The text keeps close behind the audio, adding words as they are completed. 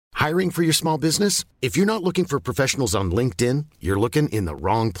Hiring for your small business? If you're not looking for professionals on LinkedIn, you're looking in the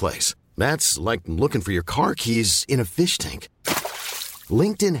wrong place. That's like looking for your car keys in a fish tank.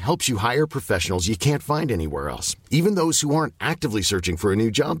 LinkedIn helps you hire professionals you can't find anywhere else, even those who aren't actively searching for a new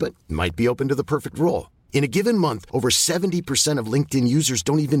job but might be open to the perfect role. In a given month, over 70% of LinkedIn users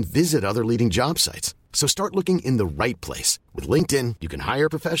don't even visit other leading job sites. So start looking in the right place. With LinkedIn, you can hire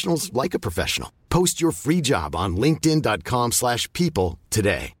professionals like a professional. Post your free job on linkedin.com/people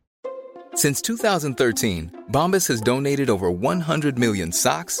today. Since 2013, Bombas has donated over 100 million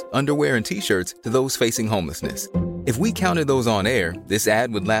socks, underwear, and T-shirts to those facing homelessness. If we counted those on air, this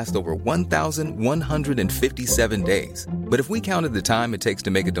ad would last over 1,157 days. But if we counted the time it takes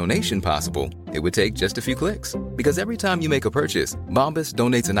to make a donation possible, it would take just a few clicks. Because every time you make a purchase, Bombas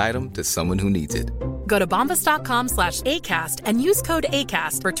donates an item to someone who needs it. Go to bombas.com/ACAST and use code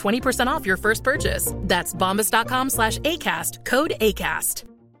ACAST for 20% off your first purchase. That's bombas.com/ACAST, code ACAST.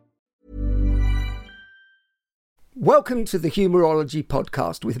 Welcome to the Humourology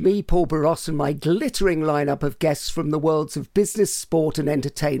Podcast with me, Paul Boross, and my glittering lineup of guests from the worlds of business, sport and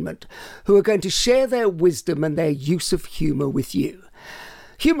entertainment, who are going to share their wisdom and their use of humour with you.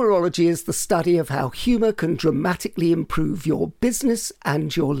 Humourology is the study of how humour can dramatically improve your business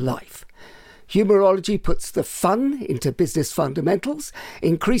and your life. Humourology puts the fun into business fundamentals,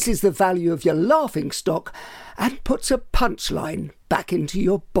 increases the value of your laughing stock, and puts a punchline back into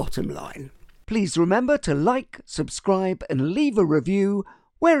your bottom line. Please remember to like, subscribe, and leave a review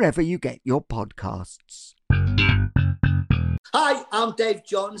wherever you get your podcasts. Hi, I'm Dave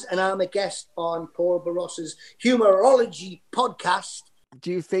Johns, and I'm a guest on Paul Boross's Humourology Podcast.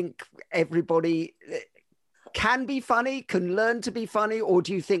 Do you think everybody can be funny, can learn to be funny, or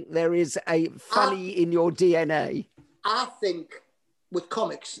do you think there is a funny in your DNA? I think with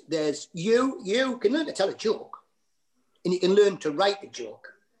comics, there's you can learn to tell a joke, and you can learn to write a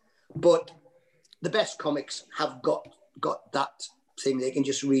joke, but the best comics have got that thing. They can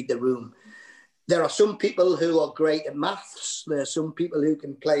just read the room. There are some people who are great at maths. There are some people who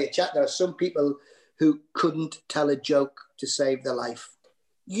can play a chat. There are some people who couldn't tell a joke to save their life.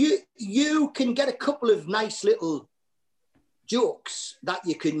 You can get a couple of nice little jokes that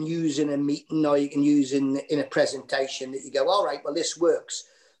you can use in a meeting or you can use in a presentation that you go, all right, well, this works.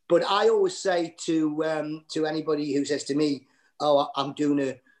 But I always say to anybody who says to me, oh, I'm doing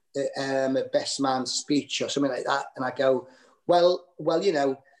a best man speech or something like that, and I go, well, you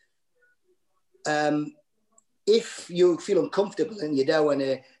know, if you feel uncomfortable and you don't want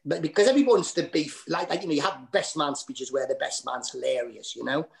to, but because everyone wants to be like, you know, you have best man speeches where the best man's hilarious, you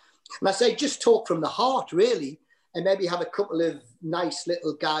know, and I say just talk from the heart, really, and maybe have a couple of nice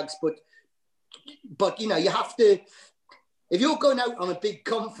little gags, but you know, you have to. If you're going out on a big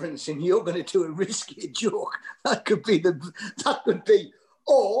conference and you're going to do a risky joke, that could be.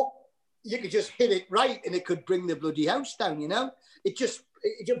 Or you could just hit it right and it could bring the bloody house down, you know? But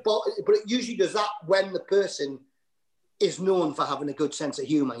it usually does that when the person is known for having a good sense of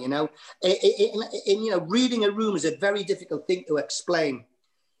humour, you know? And you know, reading a room is a very difficult thing to explain.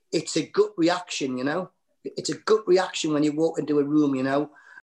 It's a gut reaction, you know? It's a gut reaction when you walk into a room, you know?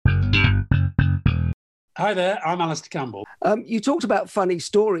 Hi there, I'm Alistair Campbell. You talked about funny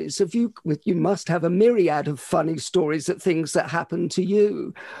stories. You must have a myriad of funny stories of things that happened to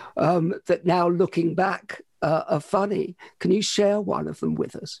you that now looking back are funny. Can you share one of them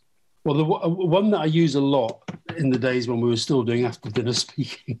with us? Well, the one that I use a lot in the days when we were still doing after dinner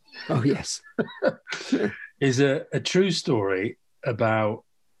speaking. Oh, yes. is a true story about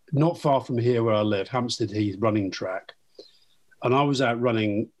not far from here where I live, Hampstead Heath running track. And I was out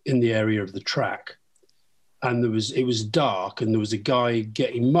running in the area of the track. And it was dark, and there was a guy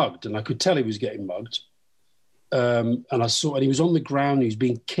getting mugged, and I could tell he was getting mugged. And he was on the ground, he was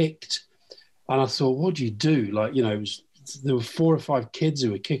being kicked, and I thought, what do you do? Like, you know, there were 4 or 5 kids who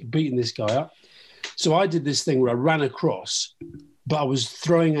were beating this guy up. So I did this thing where I ran across, but I was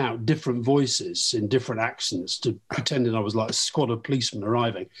throwing out different voices in different accents to pretending I was like a squad of policemen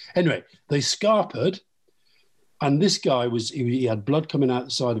arriving. Anyway, they scarpered. And this guy he had blood coming out the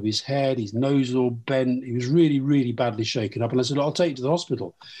side of his head, his nose all bent. He was really, really badly shaken up. And I said, I'll take you to the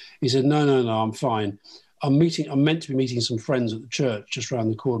hospital. He said, no, I'm fine. I'm meant to be meeting some friends at the church just around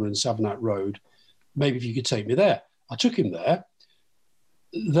the corner in Savernake Road. Maybe if you could take me there. I took him there.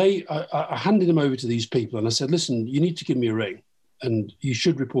 I handed him over to these people and I said, listen, you need to give me a ring and you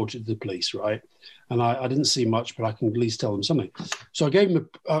should report it to the police, right? And I didn't see much, but I can at least tell them something. So I gave him,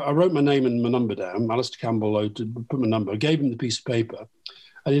 I wrote my name and my number down, Alistair Campbell, to put my number. I gave him the piece of paper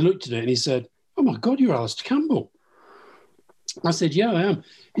and he looked at it and he said, oh my God, you're Alistair Campbell. I said, yeah, I am.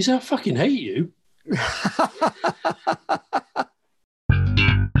 He said, I fucking hate you.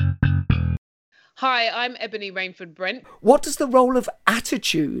 Hi, I'm Ebony Rainford Brent. What does the role of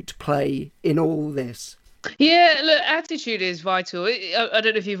attitude play in all this? Yeah, look, attitude is vital. I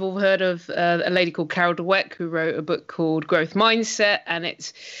don't know if you've all heard of a lady called Carol Dweck who wrote a book called Growth Mindset, and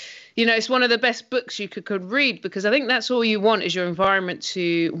it's one of the best books you could read, because I think that's all you want is your environment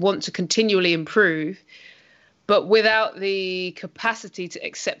to want to continually improve, but without the capacity to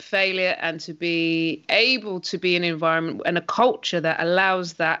accept failure and to be able to be an environment and a culture that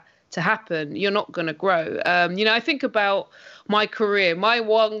allows that to happen, you're not going to grow. I think about my career. My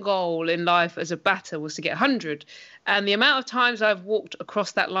one goal in life as a batter was to get 100. And the amount of times I've walked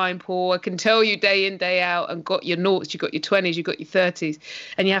across that line, Paul, I can tell you day in, day out, and got your noughts, you got your 20s, you got your 30s,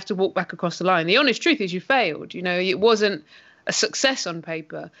 and you have to walk back across the line. The honest truth is you failed. It wasn't a success on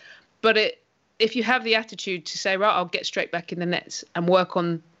paper. But if you have the attitude to say, right, I'll get straight back in the nets and work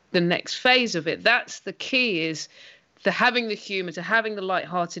on the next phase of it, that's the key, is to having the humour, to having the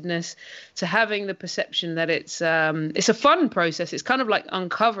lightheartedness, to having the perception that it's a fun process. It's kind of like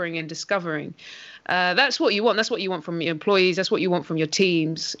uncovering and discovering. That's what you want. That's what you want from your employees. That's what you want from your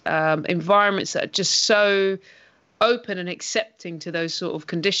teams. Environments that are just so open and accepting to those sort of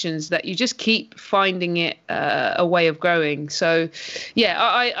conditions that you just keep finding it a way of growing. So, yeah,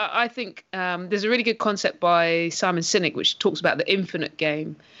 I think there's a really good concept by Simon Sinek which talks about the infinite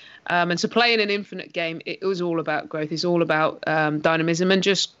game. And so playing an infinite game, it was all about growth. It's all about dynamism and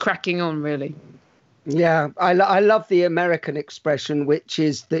just cracking on, really. Yeah, I love the American expression, which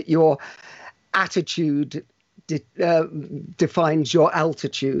is that your attitude defines your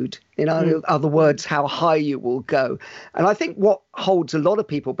altitude. In other words, how high you will go. And I think what holds a lot of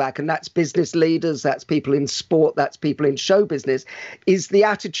people back, and that's business leaders, that's people in sport, that's people in show business, is the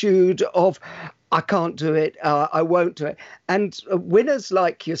attitude of, I can't do it, I won't do it. And winners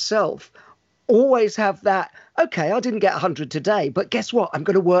like yourself always have that, okay, I didn't get 100 today, but guess what? I'm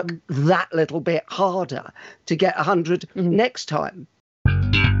going to work that little bit harder to get 100 next time.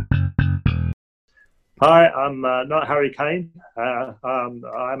 Hi, I'm not Harry Kane.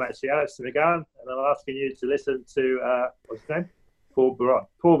 I'm actually Alistair McGowan, and I'm asking you to listen to, what's his name? Paul Boross.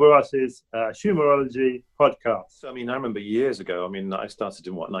 Paul Boross's Humourology podcast. So, I remember years ago, I started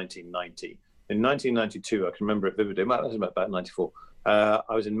in 1990. In 1992, I can remember it vividly. That was about 94. I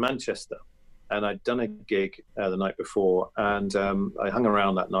was in Manchester, and I'd done a gig the night before, and I hung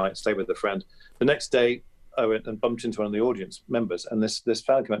around that night, stayed with a friend. The next day, I went and bumped into one of the audience members, and this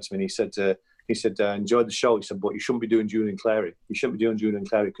fella came up to me and he said, enjoyed the show. He said, but you shouldn't be doing Julian Clary. You shouldn't be doing Julian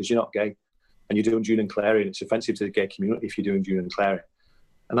Clary because you're not gay, and you're doing Julian Clary, and it's offensive to the gay community if you're doing Julian Clary.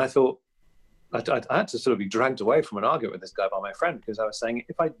 And I thought, I had to sort of be dragged away from an argument with this guy by my friend, because I was saying,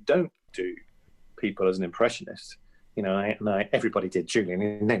 if I don't do people as an impressionist, everybody did Julian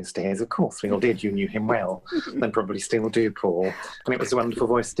in those days. Of course, we all did. You knew him well. Then probably still do, Paul. And it was a wonderful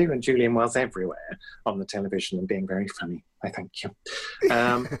voice to do. And Julian was everywhere on the television and being very funny. I thank you.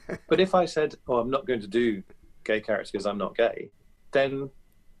 But if I said, I'm not going to do gay characters because I'm not gay, then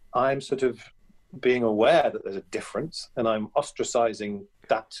I'm sort of being aware that there's a difference, and I'm ostracizing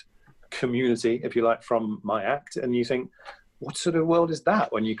that community, if you like, from my act. And you think, what sort of world is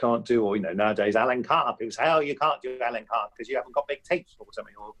that when you can't do, or nowadays Alan Carr, people say, you can't do Alan Carr because you haven't got big teeth or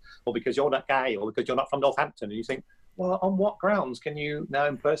something, or because you're not gay, or because you're not from Northampton. And you think, well, on what grounds can you now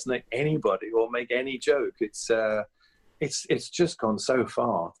impersonate anybody or make any joke? It's just gone so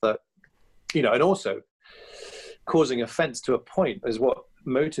far that, and also causing offence to a point is what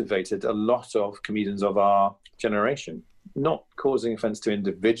motivated a lot of comedians of our generation. Not causing offence to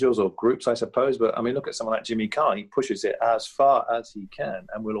individuals or groups, I suppose, but look at someone like Jimmy Carr. He pushes it as far as he can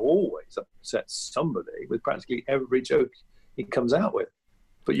and will always upset somebody with practically every joke he comes out with.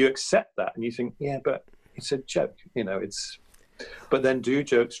 But you accept that and you think, yeah, but it's a joke, But then, do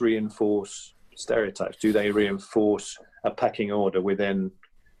jokes reinforce stereotypes? Do they reinforce a pecking order within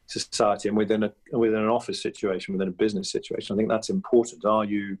society and within an office situation, within a business situation? I think that's important. Are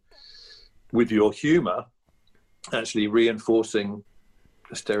you, with your humour, actually reinforcing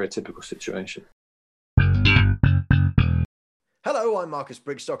a stereotypical situation? Hello, I'm Marcus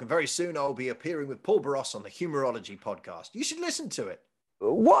Brigstock, and very soon I'll be appearing with Paul Boross on the Humourology podcast. You should listen to it.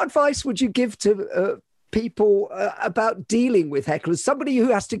 What advice would you give to people about dealing with hecklers? Somebody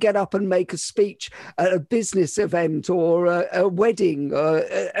who has to get up and make a speech at a business event or a wedding.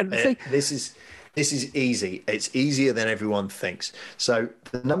 This is easy. It's easier than everyone thinks. So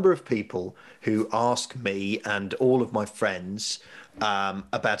the number of people who ask me and all of my friends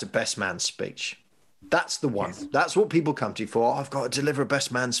about a best man speech, that's the one. Yes. That's what people come to you for. I've got to deliver a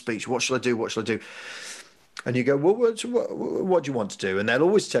best man speech. What shall I do? What shall I do? And you go, well, what do you want to do? And they'll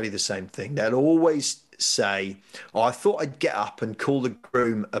always tell you the same thing. They'll always say, oh, I thought I'd get up and call the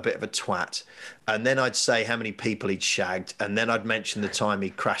groom a bit of a twat. And then I'd say how many people he'd shagged. And then I'd mention the time he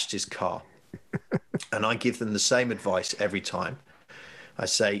crashed his car. And I give them the same advice every time. I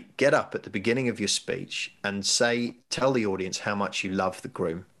say, get up at the beginning of your speech and tell the audience how much you love the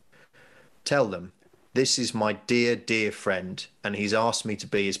groom. Tell them, this is my dear, dear friend, and he's asked me to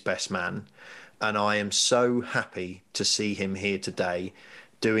be his best man. And I am so happy to see him here today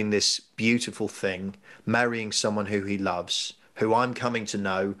doing this beautiful thing, marrying someone who he loves, who I'm coming to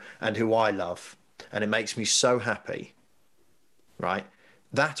know and who I love. And it makes me so happy, right?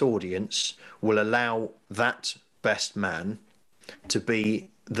 That audience will allow that best man to be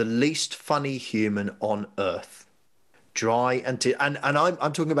the least funny human on earth. Dry and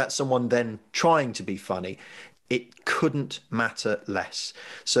I'm talking about someone then trying to be funny. It couldn't matter less.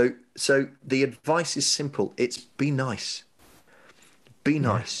 So the advice is simple. It's be nice. Be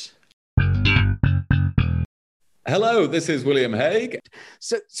nice. Hello, this is William Hague.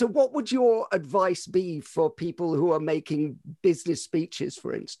 So what would your advice be for people who are making business speeches,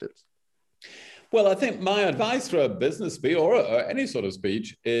 for instance? Well, I think my advice for a business speech or any sort of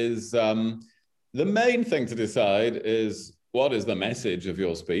speech is the main thing to decide is what is the message of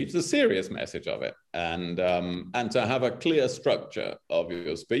your speech, the serious message of it, and to have a clear structure of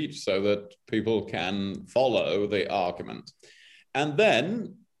your speech so that people can follow the argument. And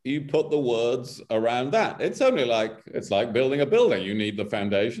then you put the words around that. It's like building a building. You need the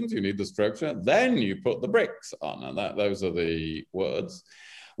foundations, you need the structure, then you put the bricks on, and those are the words.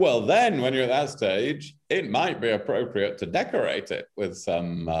 Well, then when you're at that stage, it might be appropriate to decorate it with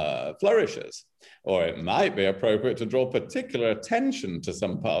some flourishes, or it might be appropriate to draw particular attention to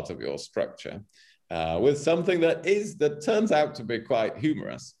some part of your structure with something that turns out to be quite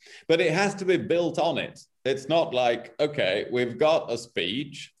humorous, but it has to be built on it. It's not like, okay, we've got a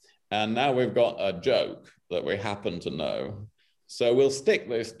speech and now we've got a joke that we happen to know, so we'll stick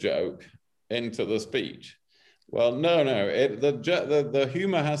this joke into the speech. Well, no. The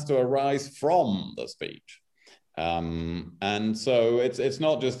humor has to arise from the speech. And so it's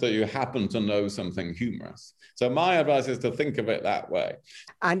not just that you happen to know something humorous. So my advice is to think of it that way.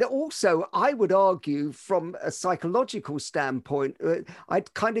 And also, I would argue from a psychological standpoint,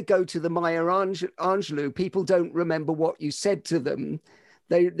 I'd kind of go to the Maya Angelou. People don't remember what you said to them.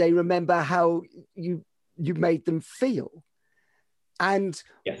 They remember how you made them feel. And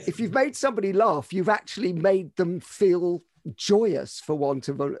yes, if you've made somebody laugh, you've actually made them feel joyous, for want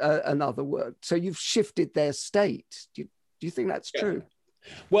of another word. So you've shifted their state. Do you think that's true?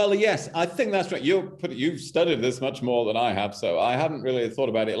 Well, yes, I think that's right. You've studied this much more than I have, so I haven't really thought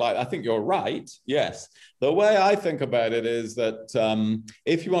about it I think you're right, yes. The way I think about it is that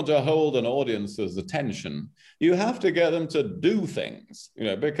if you want to hold an audience's attention, you have to get them to do things,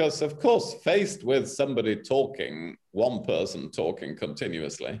 because, of course, faced with somebody talking, one person talking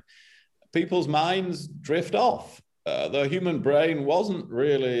continuously, people's minds drift off. The human brain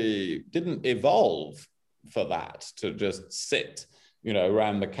didn't evolve for that, to just sit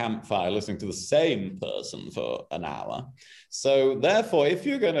around the campfire listening to the same person for an hour. So therefore, if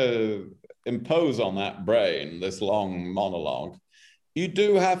you're going to impose on that brain this long monologue, you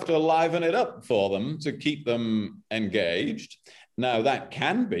do have to liven it up for them to keep them engaged. Now, that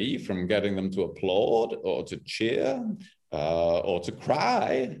can be from getting them to applaud or to cheer or to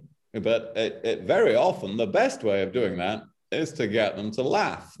cry. But very often, the best way of doing that is to get them to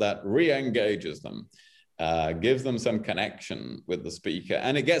laugh. That re-engages them, gives them some connection with the speaker,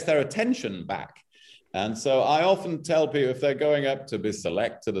 and it gets their attention back. And so I often tell people, if they're going up to be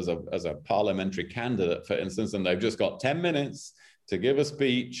selected as a parliamentary candidate, for instance, and they've just got 10 minutes to give a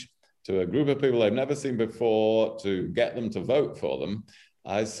speech to a group of people they've never seen before to get them to vote for them,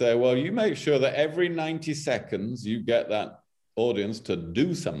 I say, well, you make sure that every 90 seconds you get that audience to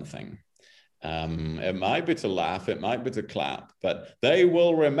do something. It might be to laugh, it might be to clap, but they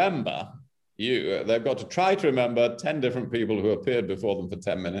will remember you. They've got to try to remember 10 different people who appeared before them for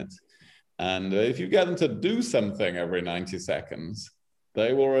 10 minutes. And if you get them to do something every 90 seconds,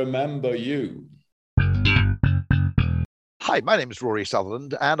 they will remember you. Hi, my name is Rory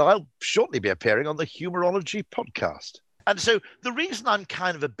Sutherland, and I'll shortly be appearing on the Humorology podcast. And so the reason I'm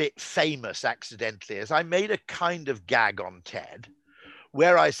kind of a bit famous accidentally is I made a kind of gag on TED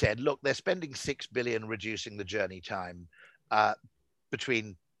where I said, look, they're spending $6 billion reducing the journey time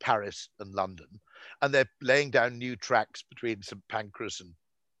between Paris and London, and they're laying down new tracks between St Pancras and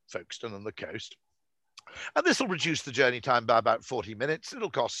Folkestone on the coast. And this will reduce the journey time by about 40 minutes.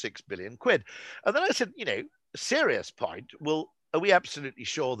 It'll cost £6 billion. And then I said, serious point. Well, are we absolutely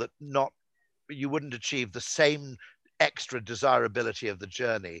sure that you wouldn't achieve the same extra desirability of the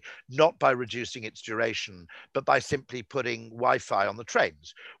journey, not by reducing its duration, but by simply putting Wi-Fi on the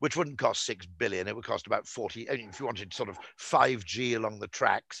trains, which wouldn't cost 6 billion. It would cost about 40. I mean, if you wanted sort of 5G along the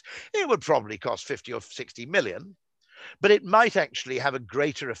tracks, it would probably cost 50 or 60 million. But it might actually have a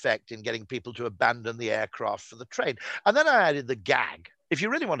greater effect in getting people to abandon the aircraft for the train. And then I added the gag. If you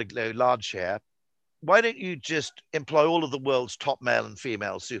really want to go large here, why don't you just employ all of the world's top male and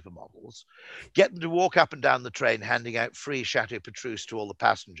female supermodels, get them to walk up and down the train handing out free Chateau Petrus to all the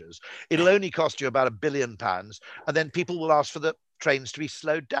passengers. It'll only cost you about £1 billion, and then people will ask for the trains to be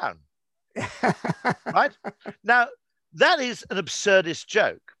slowed down. Right? Now, that is an absurdist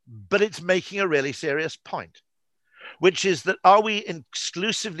joke, but it's making a really serious point, which is that are we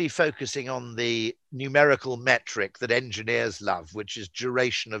exclusively focusing on the numerical metric that engineers love, which is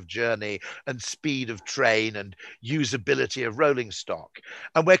duration of journey and speed of train and usability of rolling stock?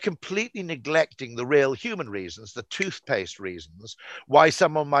 And we're completely neglecting the real human reasons, the toothpaste reasons, why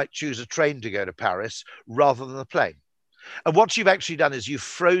someone might choose a train to go to Paris rather than a plane. And what you've actually done is you've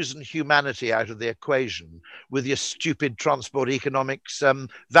frozen humanity out of the equation with your stupid transport economics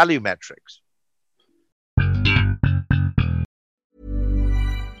value metrics.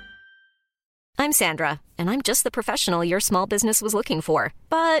 I'm Sandra, and I'm just the professional your small business was looking for.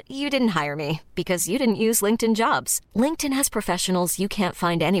 But you didn't hire me because you didn't use LinkedIn Jobs. LinkedIn has professionals you can't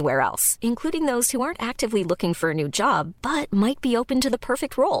find anywhere else, including those who aren't actively looking for a new job, but might be open to the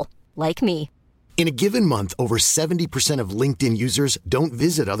perfect role, like me. In a given month, over 70% of LinkedIn users don't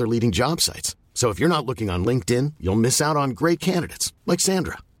visit other leading job sites. So if you're not looking on LinkedIn, you'll miss out on great candidates like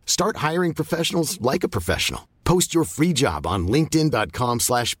Sandra. Start hiring professionals like a professional. Post your free job on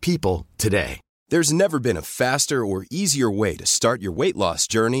linkedin.com/people today. There's never been a faster or easier way to start your weight loss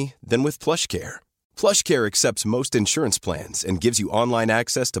journey than with PlushCare. PlushCare accepts most insurance plans and gives you online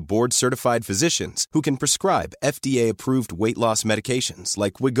access to board-certified physicians who can prescribe FDA-approved weight loss medications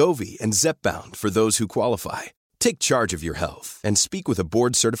like Wegovy and Zepbound for those who qualify. Take charge of your health and speak with a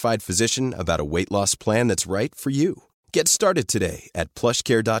board-certified physician about a weight loss plan that's right for you. Get started today at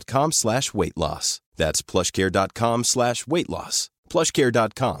plushcare.com/weight loss. That's plushcare.com/weight loss.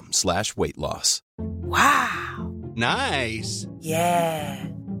 plushcare.com/weight loss. Wow. Nice. Yeah.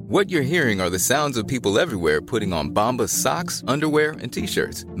 What you're hearing are the sounds of people everywhere putting on Bombas socks, underwear, and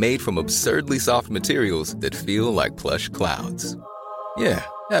T-shirts made from absurdly soft materials that feel like plush clouds. Yeah,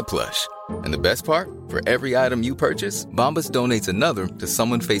 that plush. And the best part? For every item you purchase, Bombas donates another to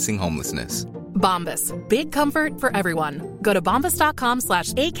someone facing homelessness. Bombas. Big comfort for everyone. Go to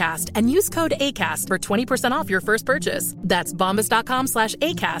bombas.com/ACAST and use code ACAST for 20% off your first purchase. That's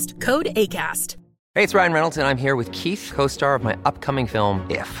bombas.com/ACAST. Code ACAST. Hey, it's Ryan Reynolds, and I'm here with Keith, co-star of my upcoming film,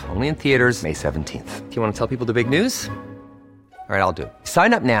 If, only in theaters May 17th. Do you want to tell people the big news? All right, I'll do it.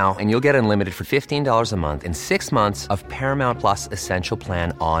 Sign up now and you'll get unlimited for $15 a month and 6 months of Paramount Plus Essential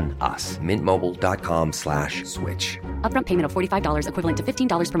Plan on us. Mintmobile.com/switch. Upfront payment of $45 equivalent to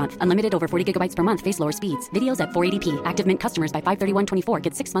 $15 per month. Unlimited over 40 gigabytes per month. Face lower speeds. Videos at 480p. Active Mint customers by 531.24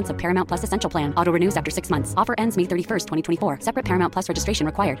 get 6 months of Paramount Plus Essential Plan. Auto renews after 6 months. Offer ends May 31st, 2024. Separate Paramount Plus registration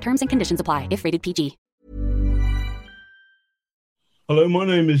required. Terms and conditions apply if rated PG. Hello, my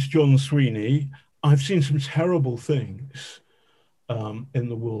name is John Sweeney. I've seen some terrible things in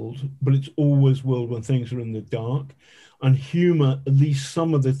the world, but it's always world when things are in the dark. And humor, at least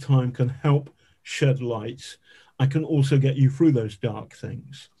some of the time, can help shed light. I can also get you through those dark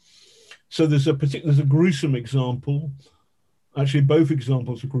things. So there's a gruesome example. Actually, both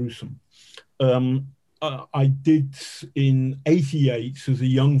examples are gruesome. I did in '88 as a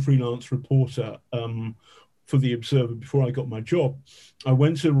young freelance reporter for The Observer before I got my job. I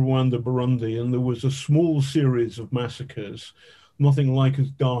went to Rwanda, Burundi, and there was a small series of massacres, nothing like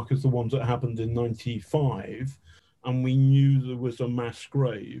as dark as the ones that happened in '95. And we knew there was a mass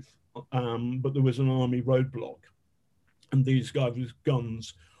grave, but there was an army roadblock. And these guys with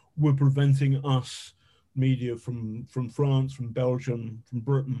guns were preventing us, media from France, from Belgium, from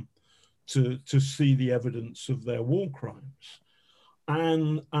Britain, to see the evidence of their war crimes.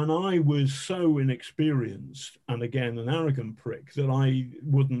 And I was so inexperienced, and again, an arrogant prick, that I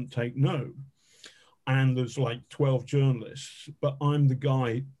wouldn't take no. And there's like 12 journalists, but I'm the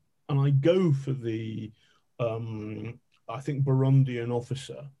guy, and I go for the, I think, Burundian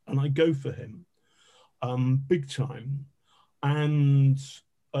officer, and I go for him big time. And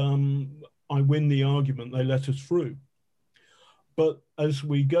I win the argument, they let us through. But as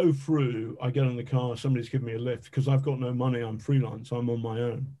we go through, I get in the car, somebody's giving me a lift because I've got no money, I'm freelance, I'm on my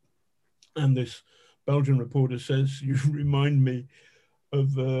own. And this Belgian reporter says, you remind me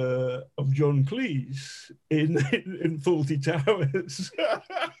of John Cleese in Fawlty Towers.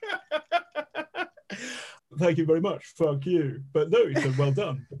 thank you very much, fuck you. But no, he said, well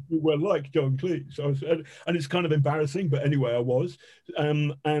done. You were like John Cleese. And it's kind of embarrassing, but anyway, I was.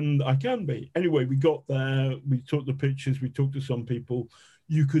 And I can be. Anyway, we got there, we took the pictures, we talked to some people.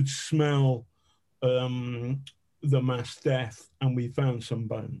 You could smell the mass death, and we found some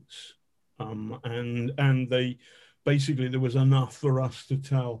bones. And they basically, there was enough for us to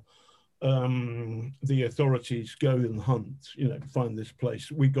tell the authorities, go and hunt, find this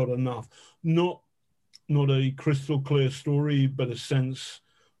place. We got enough. Not a crystal clear story, but a sense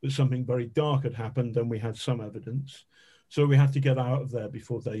that something very dark had happened, and we had some evidence. So we had to get out of there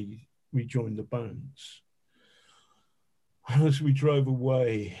before they rejoined the bones. And as we drove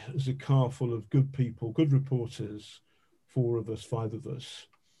away, there's a car full of good people, good reporters, 4 of us, 5 of us.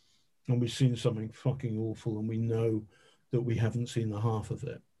 And we've seen something fucking awful, and we know that we haven't seen the half of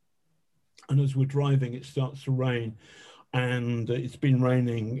it. And as we're driving, it starts to rain, and it's been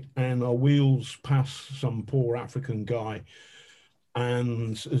raining, and our wheels pass some poor African guy,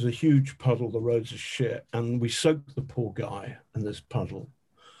 and there's a huge puddle, the roads are shit, and we soak the poor guy in this puddle.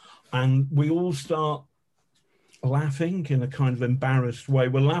 And we all start laughing in a kind of embarrassed way.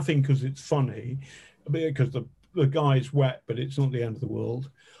 We're laughing because it's funny, because the guy's wet, but it's not the end of the world.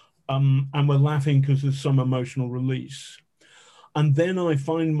 And we're laughing because there's some emotional release. And then I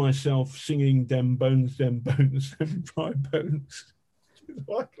find myself singing them bones, them dry bones.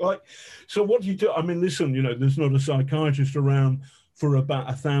 So what do you do? I mean, listen, there's not a psychiatrist around for about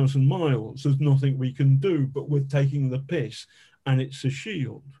 1,000 miles. There's nothing we can do, but we're taking the piss, and it's a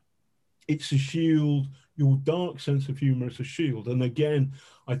shield. It's a shield. Your dark sense of humor is a shield. And again,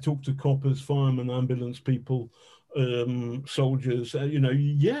 I talk to coppers, firemen, ambulance people, soldiers,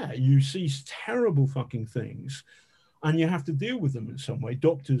 you see terrible fucking things, and you have to deal with them in some way.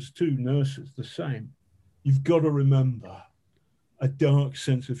 Doctors too, nurses, the same. You've got to remember, a dark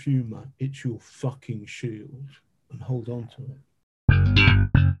sense of humor, it's your fucking shield, and hold on to it.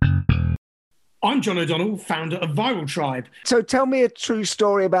 I'm John O'Donnell, founder of Viral Tribe. So tell me a true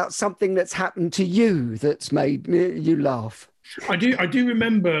story about something that's happened to you that's made you laugh. I do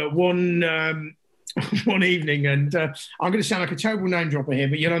remember one evening, and I'm going to sound like a terrible name dropper here,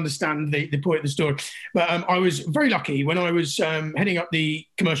 but you'll understand the point of the story. But I was very lucky when I was heading up the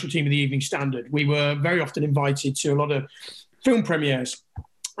commercial team of the Evening Standard. We were very often invited to a lot of film premieres.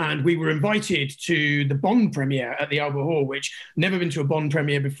 And we were invited to the Bond premiere at the Albert Hall, which never been to a Bond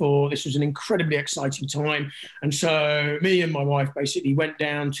premiere before. This was an incredibly exciting time. And so me and my wife basically went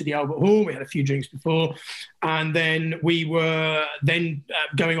down to the Albert Hall. We had a few drinks before. And then we were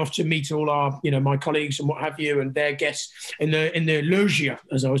going off to meet all our, my colleagues and what have you, and their guests in the loggia,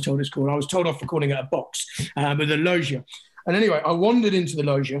 as I was told it's called. I was told off for calling it a box, but the loggia. And anyway, I wandered into the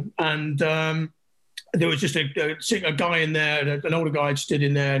loggia, and there was just a guy in there, an older guy had stood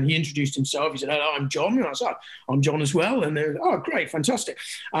in there, and he introduced himself. He said, "Hello, I'm John." And I said, "I'm John as well." And they're, "Oh, great, fantastic."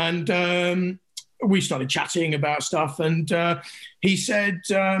 And we started chatting about stuff, and he said,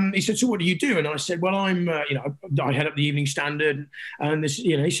 "So what do you do?" And I said, "Well, I'm, I head up the Evening Standard." And this,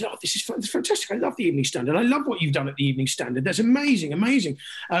 he said, "Oh, this is fantastic. I love the Evening Standard. I love what you've done at the Evening Standard. That's amazing, amazing."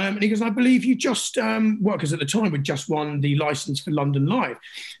 And he goes, "I believe you just, because at the time we'd just won the license for London Live."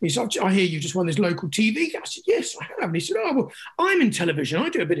 He said, "I hear you just won this local TV." I said, "Yes, I have." And he said, "Oh, well, I'm in television. I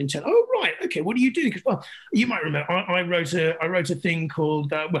do a bit in television." "Oh, right. Okay. What do you do?" Because, well, you might remember, I wrote a thing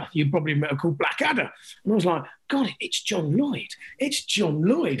called, you probably remember, called Blackadder. And I was like, "God, it's John Lloyd. It's John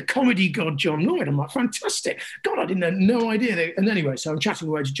Lloyd, comedy god John Lloyd." I'm like, "Fantastic. God, I didn't have no idea." And anyway, so I'm chatting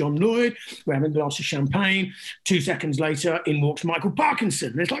away to John Lloyd. We're having a glass of champagne. 2 seconds later, in walks Michael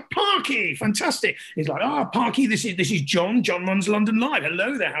Parkinson. And it's like, "Parky, fantastic." He's like, "Oh, Parky, this is John. John runs London Live.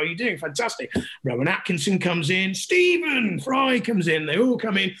 Hello there. How are you doing? Fantastic." Rowan Atkinson comes in. Stephen Fry comes in. They all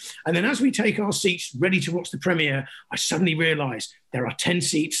come in. And then as we take our seats ready to watch the premiere, I suddenly realise there are 10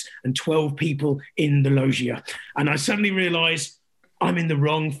 seats and 12 people in the loggia. And I suddenly realised I'm in the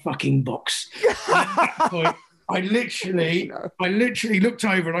wrong fucking box. At that point, I literally looked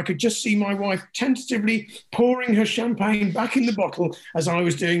over, and I could just see my wife tentatively pouring her champagne back in the bottle as I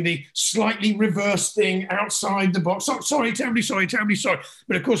was doing the slightly reverse thing outside the box. Sorry, terribly sorry.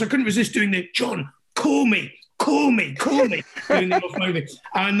 But of course, I couldn't resist doing the, "John, call me. Doing the offloading.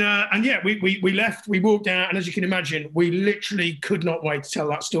 And yeah, we left, we walked out, and as you can imagine, we literally could not wait to tell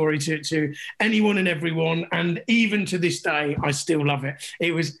that story to anyone and everyone. And even to this day, I still love it.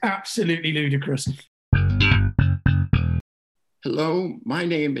 It was absolutely ludicrous. Hello, my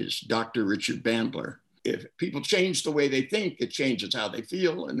name is Dr. Richard Bandler. If people change the way they think, it changes how they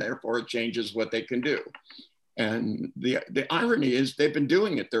feel, and therefore it changes what they can do. And the irony is they've been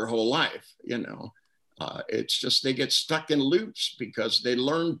doing it their whole life, It's just they get stuck in loops because they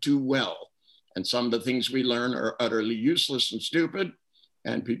learn too well. And some of the things we learn are utterly useless and stupid.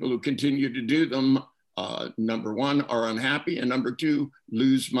 And people who continue to do them, number one, are unhappy, and number two,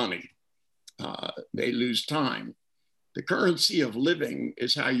 lose money. They lose time. The currency of living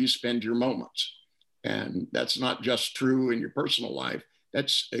is how you spend your moments. And that's not just true in your personal life.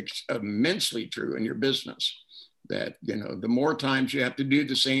 That's immensely true in your business. That, you know, the more times you have to do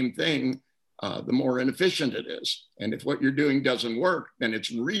the same thing, the more inefficient it is. And if what you're doing doesn't work, then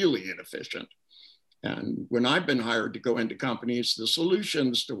it's really inefficient. And when I've been hired to go into companies, the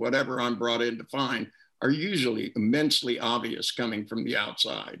solutions to whatever I'm brought in to find are usually immensely obvious coming from the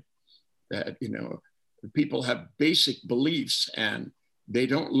outside. That, you know, people have basic beliefs and they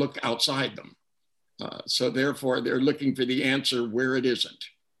don't look outside them. So therefore, they're looking for the answer where it isn't.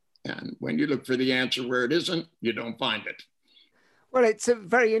 And when you look for the answer where it isn't, you don't find it. Well, it's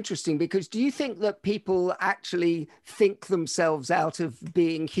very interesting, because do you think that people actually think themselves out of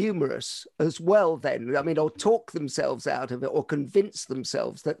being humorous as well then? I mean, or talk themselves out of it, or convince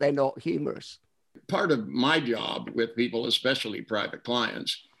themselves that they're not humorous? Part of my job with people, especially private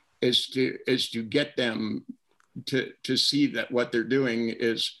clients, is to get them to see that what they're doing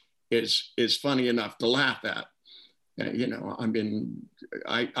is funny enough to laugh at. You know, I mean,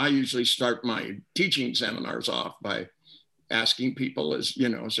 I usually start my teaching seminars off by asking people, is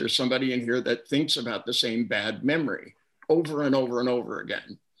there somebody in here that thinks about the same bad memory over and over and over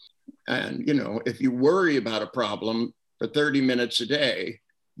again? And, you know, if you worry about a problem for 30 minutes a day,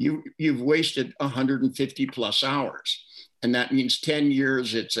 you've wasted 150 plus hours. And that means 10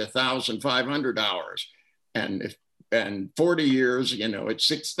 years, it's 1,500 hours. And 40 years, you know, it's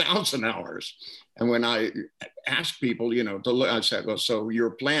 6,000 hours. And when I ask people, you know, to look, I say, well, so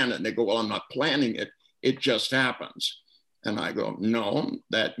you're planning? And they go, well, I'm not planning it. It just happens. And I go, no,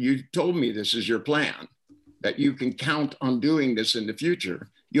 that you told me this is your plan, that you can count on doing this in the future.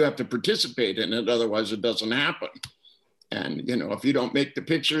 You have to participate in it, otherwise it doesn't happen. And, you know, if you don't make the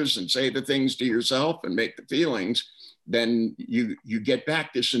pictures and say the things to yourself and make the feelings, then you get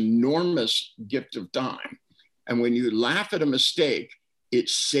back this enormous gift of time. And when you laugh at a mistake, it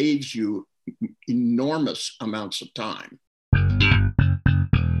saves you enormous amounts of time.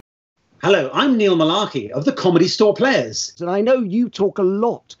 Hello, I'm Neil Malarkey of the Comedy Store Players. And I know you talk a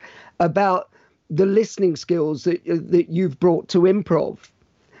lot about the listening skills that you've brought to improv.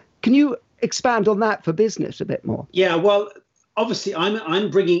 Can you expand on that for business a bit more? Yeah, well, obviously I'm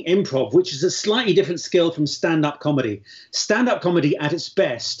bringing improv, which is a slightly different skill from stand-up comedy. Stand-up comedy at its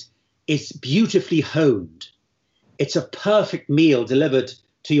best is beautifully honed. It's a perfect meal delivered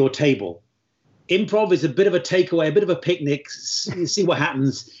to your table. Improv is a bit of a takeaway, a bit of a picnic. You see what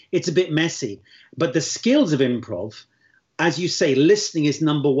happens. It's a bit messy. But the skills of improv, as you say, listening is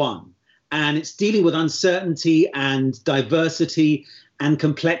number one. And it's dealing with uncertainty and diversity and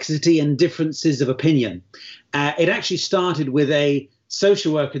complexity and differences of opinion. It actually started with a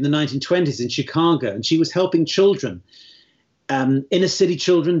social worker in the 1920s in Chicago, and she was helping children, inner city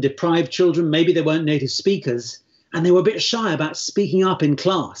children, deprived children. Maybe they weren't native speakers, and they were a bit shy about speaking up in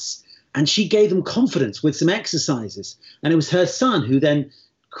class. And she gave them confidence with some exercises. And it was her son who then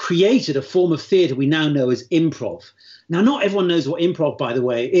created a form of theatre we now know as improv. Now, not everyone knows what improv, by the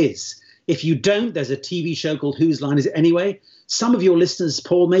way, is. If you don't, there's a TV show called Whose Line Is It Anyway? Some of your listeners,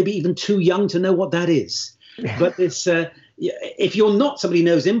 Paul, may be even too young to know what that is. But it's, if you're not somebody who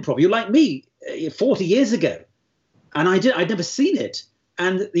knows improv, you're like me 40 years ago. And I'd never seen it.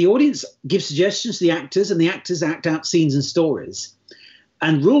 And the audience gives suggestions to the actors, and the actors act out scenes and stories.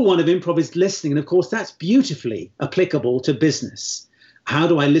 And rule one of improv is listening. And of course, that's beautifully applicable to business. How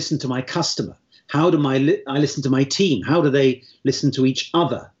do I listen to my customer? How do I listen to my team? How do they listen to each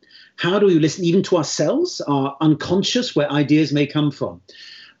other? How do we listen even to ourselves, our unconscious, where ideas may come from?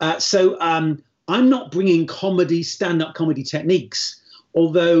 So I'm not bringing stand-up comedy techniques,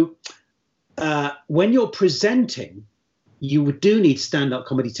 although when you're presenting, you do need stand-up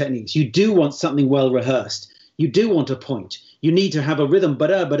comedy techniques. You do want something well-rehearsed. You do want a point. You need to have a rhythm.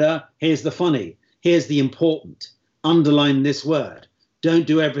 But here's the funny. Here's the important. Underline this word. Don't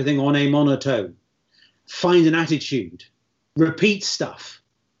do everything on a monotone. Find an attitude. Repeat stuff.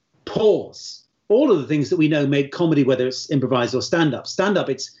 Pause. All of the things that we know make comedy, whether it's improvised or stand-up. Stand-up,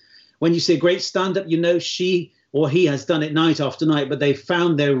 it's when you see a great stand-up, you know she or he has done it night after night, but they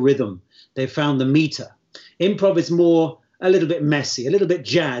found their rhythm. They found the meter. Improv is more a little bit messy, a little bit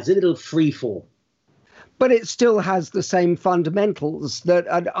jazz, a little freeform. But it still has the same fundamentals that,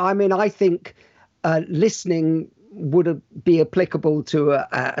 I mean, I think listening would be applicable to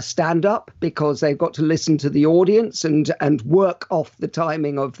a stand-up because they've got to listen to the audience and work off the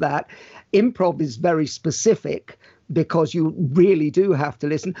timing of that. Improv is very specific, because you really do have to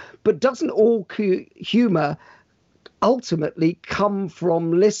listen. But doesn't all humour ultimately come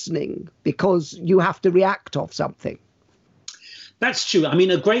from listening, because you have to react off something? That's true. I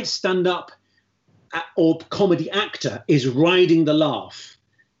mean, a great stand-up or comedy actor is riding the laugh.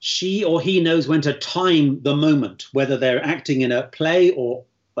 She or he knows when to time the moment, whether they're acting in a play or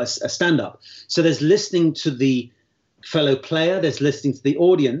a stand-up. So there's listening to the fellow player, there's listening to the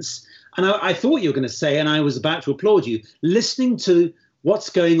audience. And I thought you were going to say, and I was about to applaud you, listening to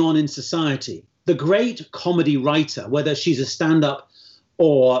what's going on in society. The great comedy writer, whether she's a stand-up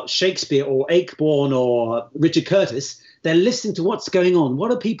or Shakespeare or Ayckbourn or Richard Curtis, they're listening to what's going on.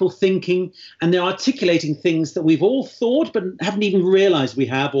 What are people thinking? And they're articulating things that we've all thought but haven't even realized we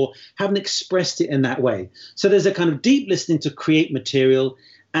have, or haven't expressed it in that way. So there's a kind of deep listening to create material,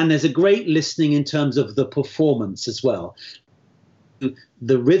 and there's a great listening in terms of the performance as well.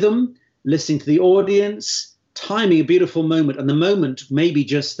 The rhythm, listening to the audience, timing a beautiful moment, and the moment maybe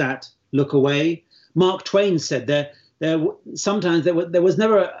just that look away. Mark Twain said there was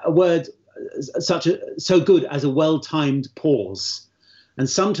never a word so good as a well-timed pause. And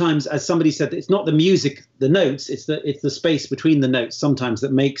sometimes, as somebody said, it's not the music, the notes, it's the space between the notes sometimes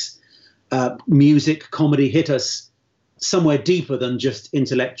that makes music, comedy hit us somewhere deeper than just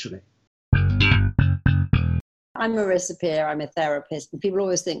intellectually. I'm Marissa Peer, I'm a therapist, and people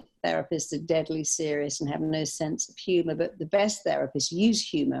always think therapists are deadly serious and have no sense of humour, but the best therapists use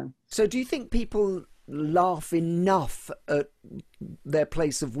humour. So do you think people laugh enough at their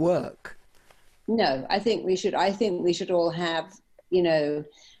place of work? No, I think we should all have, I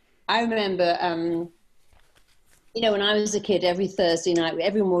remember, when I was a kid, every Thursday night,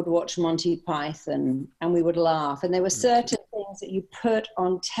 everyone would watch Monty Python and we would laugh. And there were certain things that you put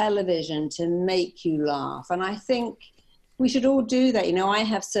on television to make you laugh. And I think we should all do that. I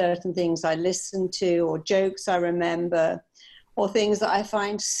have certain things I listen to, or jokes I remember, or things that I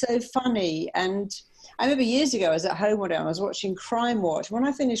find so funny. And I remember years ago, I was at home one day, I was watching Crime Watch. When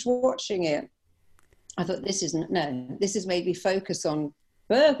I finished watching it, I thought, this has made me focus on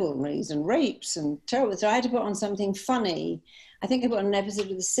burglaries and rapes and terrible. So I had to put on something funny. I think I put on an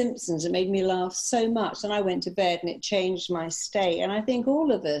episode of The Simpsons. It made me laugh so much. And I went to bed and it changed my state. And I think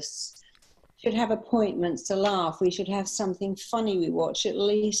all of us should have appointments to laugh. We should have something funny we watch at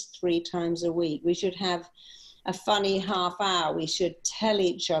least 3 times a week. We should have a funny half hour. We should tell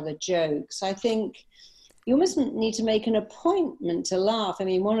each other jokes. I think you almost need to make an appointment to laugh. I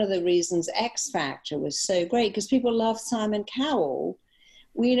mean, one of the reasons X Factor was so great, because people love Simon Cowell.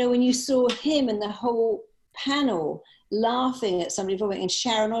 When you saw him and the whole panel laughing at somebody, and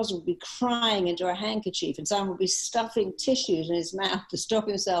Sharon Osbourne would be crying into her handkerchief and someone would be stuffing tissues in his mouth to stop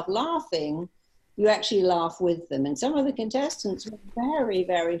himself laughing, you actually laugh with them. And some of the contestants were very,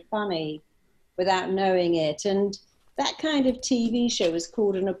 very funny without knowing it. And that kind of TV show was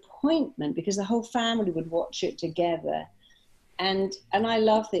called an appointment because the whole family would watch it together. And I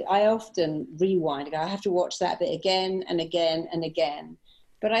loved it. I often rewind. I have to watch that bit again and again and again.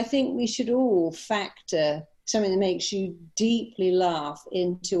 But I think we should all factor something that makes you deeply laugh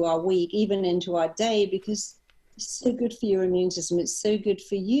into our week, even into our day, because it's so good for your immune system. It's so good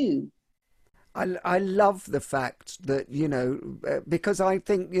for you. I love the fact that, because I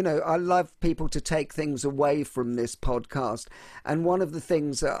think, I love people to take things away from this podcast. And one of the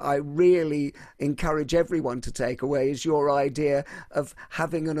things that I really encourage everyone to take away is your idea of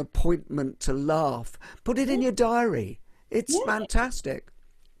having an appointment to laugh. Put it in your diary. It's fantastic.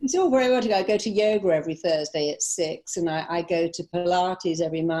 It's all very well to go. I go to yoga every Thursday at 6, and I go to Pilates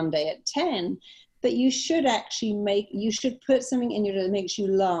every Monday at 10. But you should actually put something in you that makes you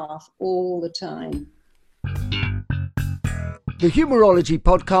laugh all the time. The Humourology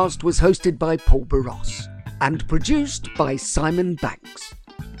podcast was hosted by Paul Boross and produced by Simon Banks.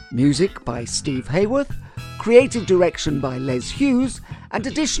 Music by Steve Hayworth, creative direction by Les Hughes, and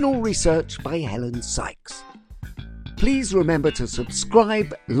additional research by Helen Sykes. Please remember to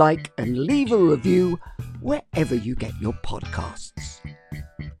subscribe, like, and leave a review wherever you get your podcasts.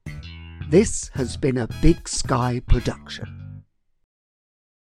 This has been a Big Sky production.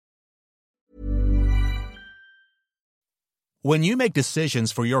 When you make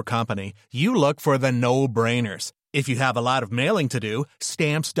decisions for your company, you look for the no-brainers. If you have a lot of mailing to do,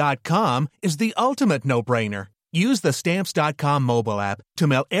 Stamps.com is the ultimate no-brainer. Use the Stamps.com mobile app to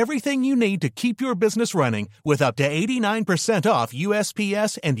mail everything you need to keep your business running with up to 89% off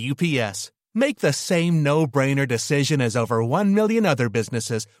USPS and UPS. Make the same no-brainer decision as over 1 million other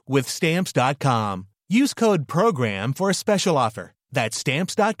businesses with Stamps.com. Use code PROGRAM for a special offer. That's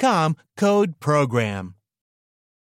Stamps.com, code PROGRAM.